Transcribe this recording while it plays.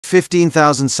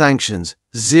15,000 sanctions,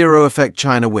 zero effect,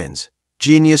 China wins.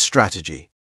 Genius strategy.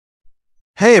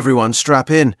 Hey everyone, strap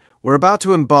in. We're about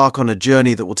to embark on a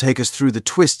journey that will take us through the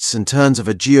twists and turns of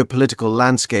a geopolitical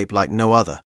landscape like no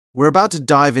other. We're about to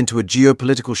dive into a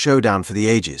geopolitical showdown for the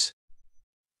ages.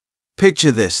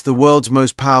 Picture this, the world's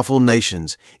most powerful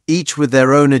nations, each with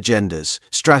their own agendas,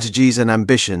 strategies and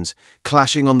ambitions,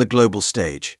 clashing on the global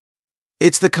stage.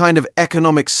 It's the kind of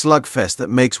economic slugfest that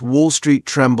makes Wall Street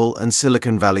tremble and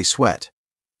Silicon Valley sweat.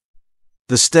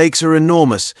 The stakes are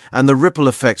enormous, and the ripple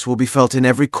effects will be felt in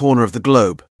every corner of the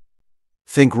globe.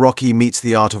 Think Rocky meets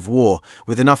the art of war,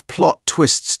 with enough plot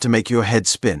twists to make your head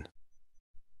spin.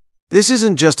 This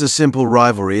isn't just a simple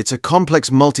rivalry, it's a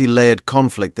complex multi-layered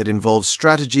conflict that involves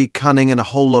strategy, cunning, and a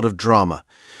whole lot of drama.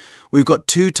 We've got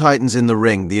two titans in the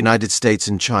ring, the United States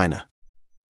and China.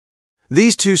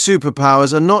 These two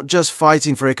superpowers are not just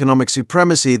fighting for economic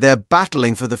supremacy, they're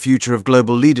battling for the future of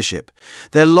global leadership.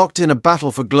 They're locked in a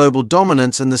battle for global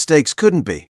dominance, and the stakes couldn't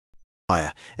be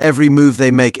higher. Every move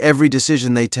they make, every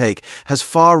decision they take, has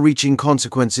far-reaching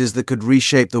consequences that could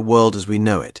reshape the world as we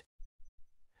know it.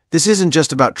 This isn't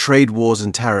just about trade wars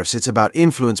and tariffs, it's about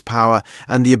influence, power,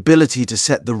 and the ability to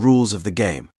set the rules of the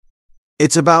game.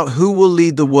 It's about who will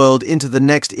lead the world into the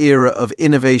next era of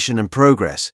innovation and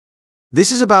progress.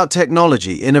 This is about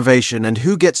technology, innovation, and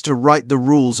who gets to write the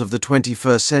rules of the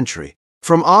 21st century.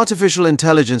 From artificial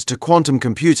intelligence to quantum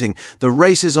computing, the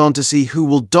race is on to see who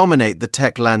will dominate the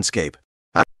tech landscape.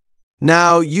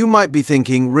 Now, you might be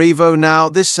thinking, Revo, now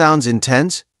this sounds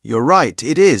intense. You're right,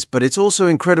 it is, but it's also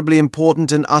incredibly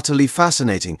important and utterly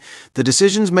fascinating. The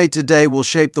decisions made today will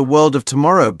shape the world of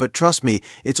tomorrow, but trust me,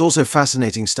 it's also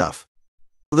fascinating stuff.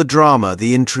 The drama,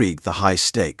 the intrigue, the high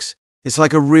stakes. It's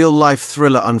like a real-life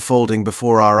thriller unfolding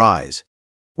before our eyes.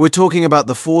 We're talking about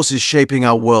the forces shaping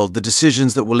our world, the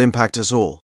decisions that will impact us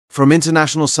all. From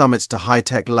international summits to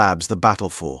high-tech labs, the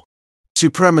battle for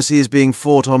supremacy is being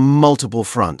fought on multiple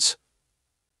fronts.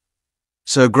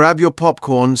 So grab your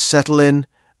popcorn, settle in,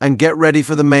 and get ready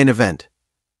for the main event.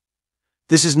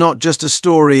 This is not just a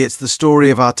story, it's the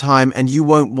story of our time, and you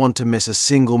won't want to miss a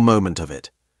single moment of it.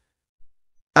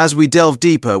 As we delve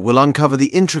deeper, we'll uncover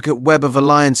the intricate web of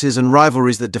alliances and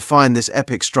rivalries that define this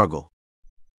epic struggle.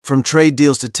 From trade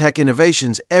deals to tech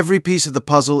innovations, every piece of the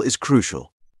puzzle is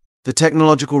crucial. The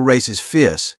technological race is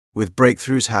fierce, with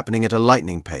breakthroughs happening at a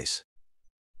lightning pace.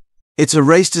 It's a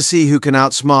race to see who can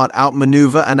outsmart,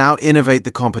 outmaneuver, and out-innovate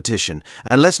the competition.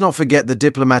 And let's not forget the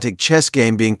diplomatic chess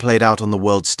game being played out on the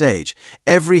world stage.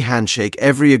 Every handshake,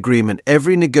 every agreement,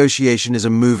 every negotiation is a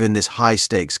move in this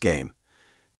high-stakes game.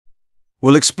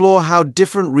 We'll explore how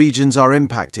different regions are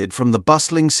impacted, from the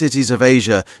bustling cities of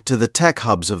Asia to the tech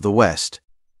hubs of the West.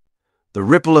 The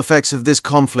ripple effects of this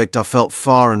conflict are felt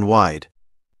far and wide.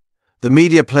 The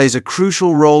media plays a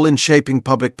crucial role in shaping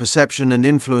public perception and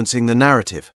influencing the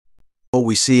narrative. What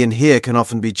we see and hear can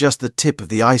often be just the tip of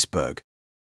the iceberg.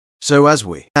 So as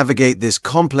we navigate this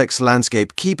complex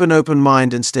landscape, keep an open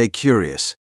mind and stay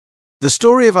curious. The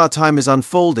story of our time is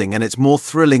unfolding, and it's more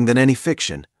thrilling than any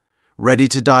fiction. Ready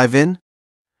to dive in?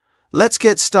 Let's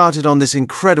get started on this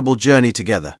incredible journey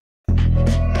together.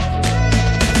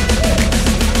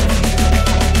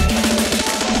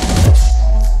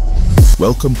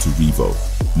 Welcome to Revo,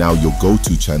 now your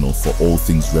go-to channel for all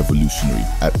things revolutionary.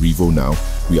 At Revo Now,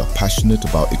 we are passionate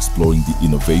about exploring the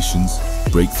innovations,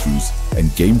 breakthroughs,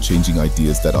 and game-changing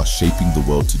ideas that are shaping the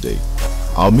world today.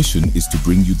 Our mission is to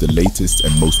bring you the latest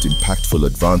and most impactful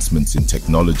advancements in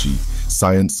technology,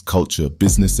 science, culture,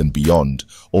 business, and beyond,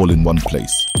 all in one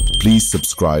place. Please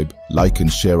subscribe, like,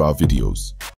 and share our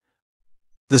videos.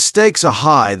 The stakes are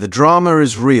high, the drama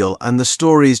is real, and the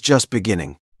story is just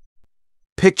beginning.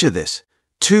 Picture this.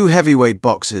 Two heavyweight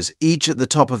boxers, each at the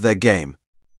top of their game.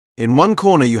 In one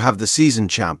corner you have the seasoned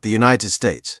champ, the United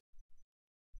States.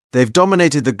 They've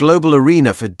dominated the global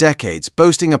arena for decades,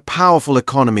 boasting a powerful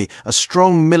economy, a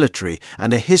strong military,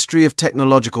 and a history of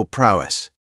technological prowess.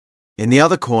 In the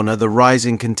other corner, the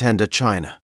rising contender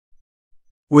China.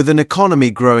 With an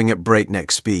economy growing at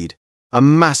breakneck speed, a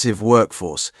massive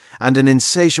workforce, and an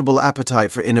insatiable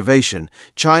appetite for innovation,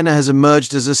 China has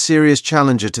emerged as a serious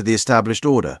challenger to the established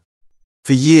order.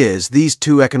 For years, these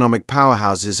two economic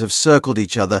powerhouses have circled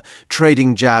each other,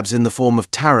 trading jabs in the form of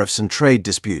tariffs and trade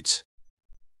disputes.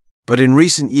 But in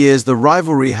recent years, the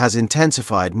rivalry has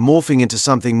intensified, morphing into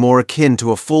something more akin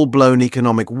to a full-blown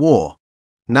economic war.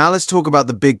 Now let's talk about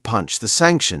the big punch, the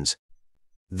sanctions.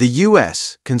 The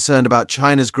US, concerned about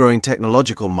China's growing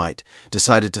technological might,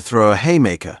 decided to throw a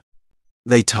haymaker.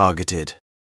 They targeted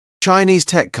Chinese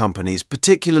tech companies,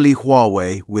 particularly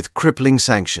Huawei, with crippling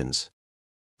sanctions.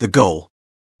 The goal?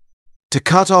 To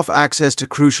cut off access to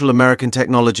crucial American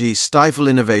technology, stifle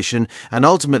innovation, and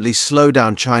ultimately slow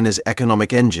down China's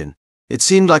economic engine. It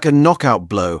seemed like a knockout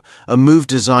blow, a move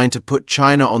designed to put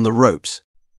China on the ropes.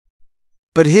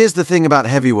 But here's the thing about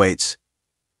heavyweights.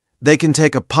 They can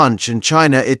take a punch, and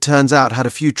China, it turns out, had a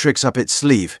few tricks up its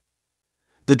sleeve.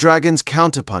 The dragon's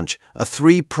counterpunch, a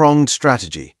three-pronged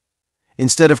strategy.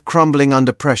 Instead of crumbling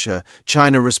under pressure,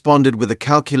 China responded with a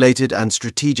calculated and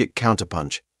strategic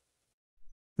counterpunch.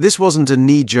 This wasn't a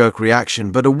knee-jerk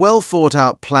reaction, but a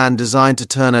well-thought-out plan designed to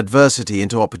turn adversity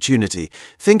into opportunity.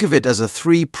 Think of it as a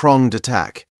three-pronged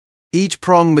attack, each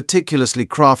prong meticulously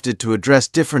crafted to address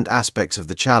different aspects of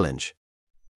the challenge.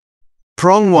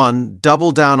 Prong 1.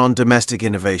 Double down on domestic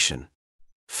innovation.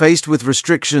 Faced with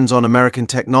restrictions on American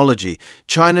technology,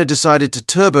 China decided to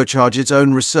turbocharge its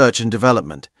own research and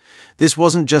development. This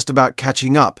wasn't just about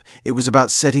catching up, it was about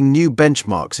setting new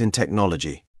benchmarks in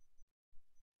technology.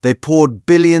 They poured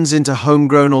billions into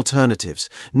homegrown alternatives,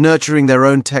 nurturing their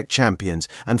own tech champions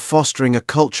and fostering a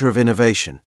culture of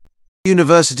innovation.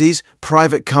 Universities,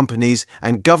 private companies,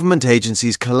 and government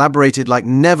agencies collaborated like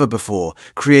never before,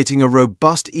 creating a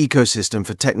robust ecosystem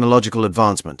for technological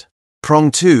advancement.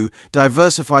 Prong 2.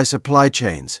 Diversify supply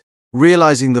chains.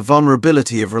 Realizing the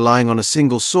vulnerability of relying on a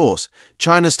single source,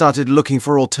 China started looking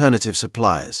for alternative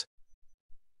suppliers.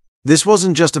 This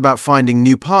wasn't just about finding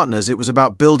new partners, it was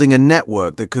about building a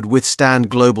network that could withstand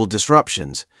global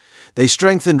disruptions. They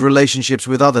strengthened relationships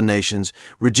with other nations,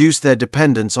 reduced their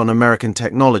dependence on American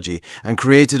technology, and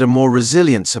created a more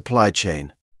resilient supply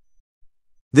chain.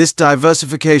 This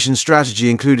diversification strategy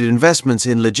included investments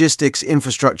in logistics,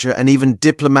 infrastructure, and even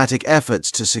diplomatic efforts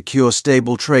to secure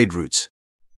stable trade routes.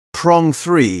 Prong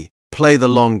 3. Play the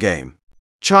long game.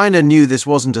 China knew this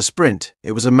wasn't a sprint,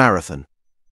 it was a marathon.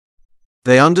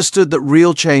 They understood that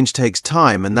real change takes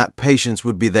time and that patience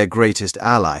would be their greatest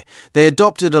ally. They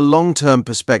adopted a long-term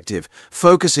perspective,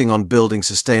 focusing on building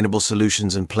sustainable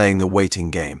solutions and playing the waiting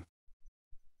game.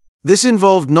 This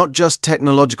involved not just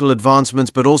technological advancements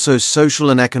but also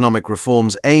social and economic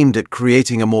reforms aimed at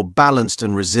creating a more balanced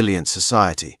and resilient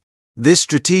society. This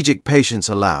strategic patience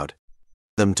allowed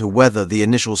them to weather the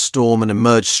initial storm and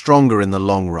emerge stronger in the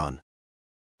long run.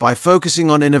 By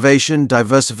focusing on innovation,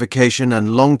 diversification,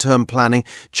 and long-term planning,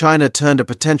 China turned a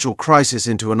potential crisis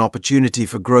into an opportunity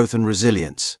for growth and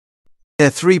resilience.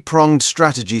 Their three-pronged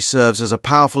strategy serves as a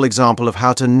powerful example of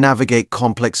how to navigate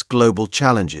complex global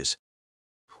challenges.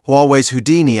 Huawei's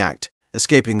Houdini Act,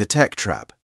 escaping the tech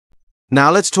trap.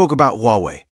 Now let's talk about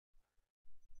Huawei.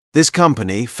 This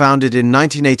company, founded in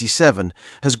 1987,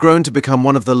 has grown to become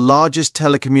one of the largest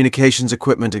telecommunications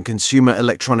equipment and consumer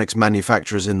electronics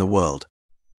manufacturers in the world.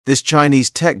 This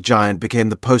Chinese tech giant became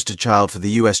the poster child for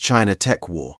the US-China tech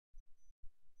war.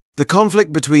 The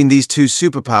conflict between these two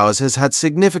superpowers has had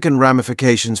significant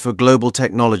ramifications for global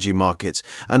technology markets,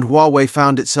 and Huawei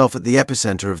found itself at the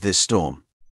epicenter of this storm.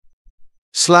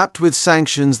 Slapped with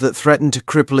sanctions that threatened to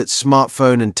cripple its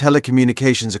smartphone and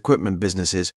telecommunications equipment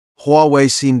businesses,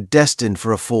 Huawei seemed destined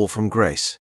for a fall from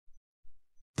grace.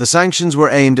 The sanctions were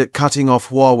aimed at cutting off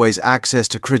Huawei's access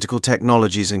to critical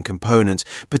technologies and components,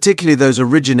 particularly those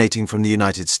originating from the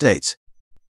United States.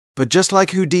 But just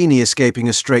like Houdini escaping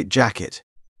a straitjacket,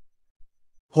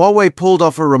 Huawei pulled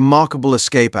off a remarkable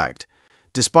escape act.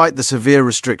 Despite the severe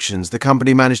restrictions, the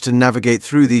company managed to navigate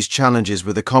through these challenges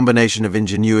with a combination of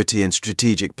ingenuity and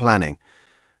strategic planning.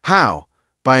 How?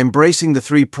 By embracing the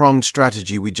three-pronged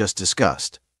strategy we just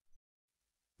discussed.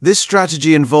 This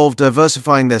strategy involved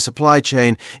diversifying their supply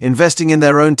chain, investing in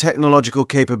their own technological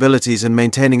capabilities, and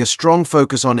maintaining a strong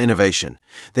focus on innovation.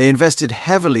 They invested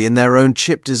heavily in their own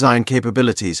chip design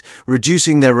capabilities,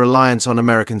 reducing their reliance on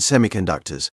American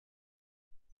semiconductors.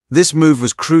 This move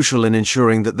was crucial in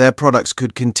ensuring that their products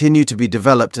could continue to be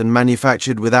developed and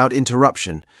manufactured without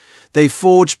interruption. They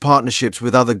forged partnerships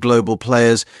with other global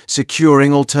players,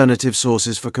 securing alternative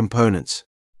sources for components.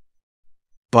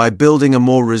 By building a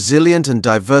more resilient and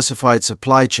diversified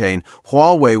supply chain,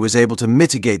 Huawei was able to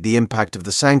mitigate the impact of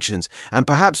the sanctions, and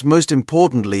perhaps most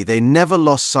importantly, they never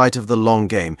lost sight of the long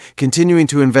game, continuing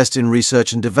to invest in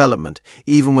research and development,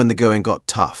 even when the going got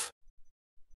tough.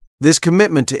 This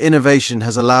commitment to innovation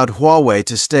has allowed Huawei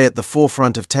to stay at the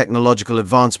forefront of technological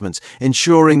advancements,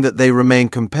 ensuring that they remain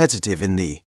competitive in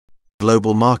the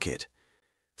global market.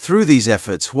 Through these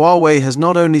efforts, Huawei has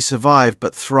not only survived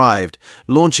but thrived,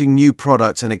 launching new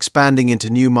products and expanding into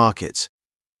new markets.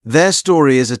 Their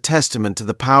story is a testament to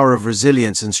the power of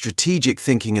resilience and strategic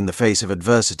thinking in the face of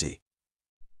adversity.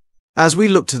 As we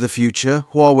look to the future,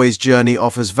 Huawei's journey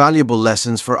offers valuable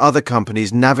lessons for other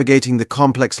companies navigating the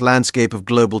complex landscape of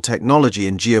global technology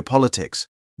and geopolitics.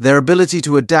 Their ability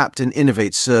to adapt and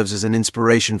innovate serves as an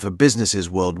inspiration for businesses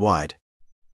worldwide.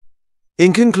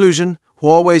 In conclusion,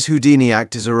 Huawei's Houdini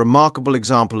Act is a remarkable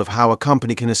example of how a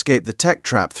company can escape the tech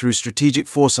trap through strategic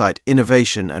foresight,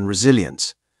 innovation, and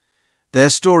resilience.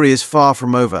 Their story is far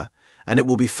from over, and it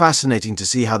will be fascinating to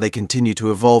see how they continue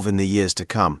to evolve in the years to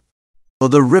come. For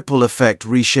the ripple effect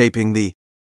reshaping the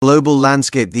global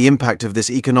landscape, the impact of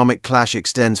this economic clash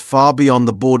extends far beyond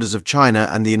the borders of China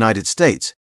and the United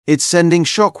States. It's sending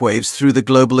shockwaves through the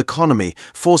global economy,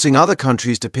 forcing other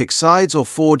countries to pick sides or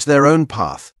forge their own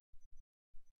path.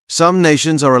 Some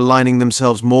nations are aligning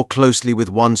themselves more closely with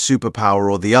one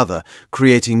superpower or the other,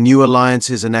 creating new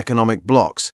alliances and economic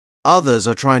blocs. Others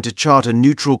are trying to chart a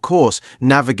neutral course,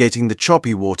 navigating the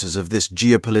choppy waters of this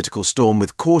geopolitical storm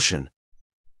with caution.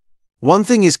 One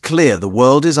thing is clear: the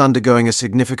world is undergoing a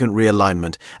significant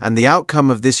realignment, and the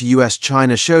outcome of this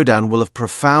US-China showdown will have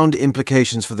profound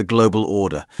implications for the global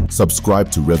order.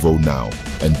 Subscribe to Revo now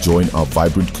and join our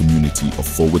vibrant community of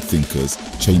forward thinkers,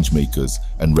 change makers,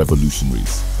 and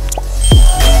revolutionaries.